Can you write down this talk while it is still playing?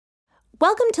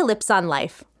Welcome to Lips on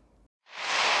Life.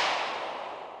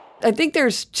 I think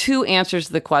there's two answers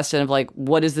to the question of like,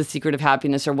 what is the secret of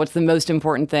happiness, or what's the most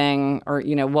important thing, or,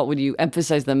 what would you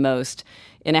emphasize the most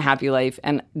in a happy life?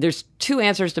 And there's two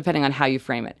answers depending on how you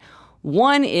frame it.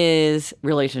 One is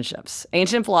relationships.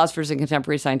 Ancient philosophers and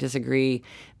contemporary scientists agree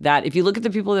that if you look at the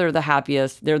people that are the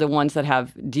happiest, they're the ones that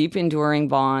have deep, enduring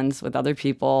bonds with other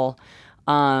people.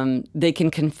 They can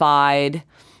confide.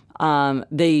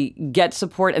 They get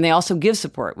support, and they also give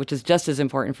support, which is just as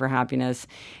important for happiness.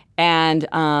 And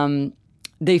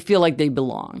they feel like they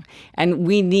belong. And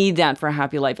we need that for a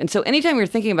happy life. And so anytime you're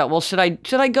thinking about, well, should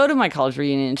I go to my college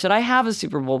reunion? Should I have a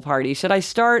Super Bowl party? Should I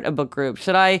start a book group?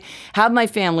 Should I have my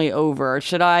family over?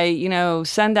 Should I,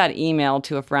 send that email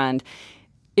to a friend?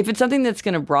 If it's something that's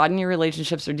going to broaden your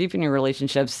relationships or deepen your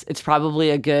relationships, it's probably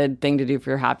a good thing to do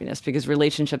for your happiness, because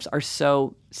relationships are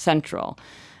so central.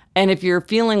 And if you're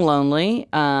feeling lonely,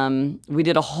 we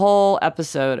did a whole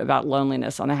episode about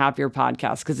loneliness on the Happier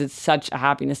podcast, because it's such a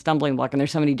happiness stumbling block, and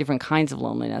there's so many different kinds of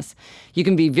loneliness. You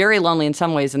can be very lonely in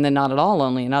some ways and then not at all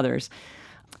lonely in others.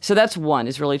 So that's one,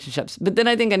 is relationships. But then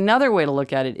I think another way to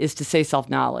look at it is to say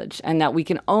self-knowledge, and that we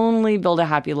can only build a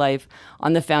happy life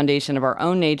on the foundation of our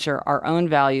own nature, our own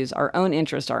values, our own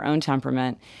interests, our own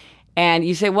temperament. And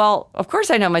you say, well, of course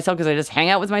I know myself because I just hang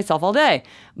out with myself all day.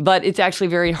 But it's actually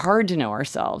very hard to know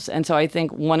ourselves. And so I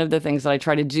think one of the things that I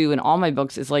try to do in all my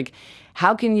books is like,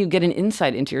 how can you get an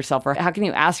insight into yourself? Or how can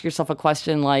you ask yourself a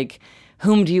question like,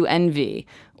 whom do you envy?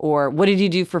 Or what did you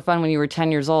do for fun when you were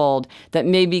 10 years old that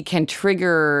maybe can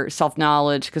trigger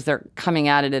self-knowledge because they're coming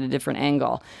at it at a different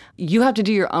angle? You have to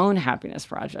do your own happiness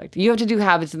project. You have to do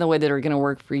habits in the way that are going to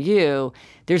work for you.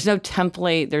 There's no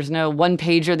template. There's no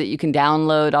one-pager that you can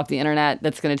download off the internet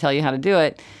that's going to tell you how to do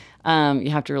it.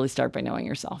 You have to really start by knowing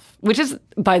yourself, which is,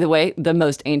 by the way, the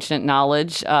most ancient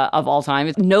knowledge of all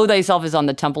time. Know thyself is on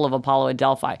the temple of Apollo at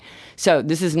Delphi. So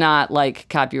this is not like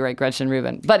copyright Gretchen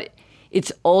Rubin, but it's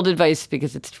old advice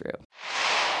because it's true.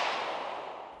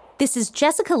 This is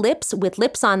Jessica Lips with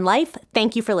Lips on Life.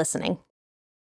 Thank you for listening.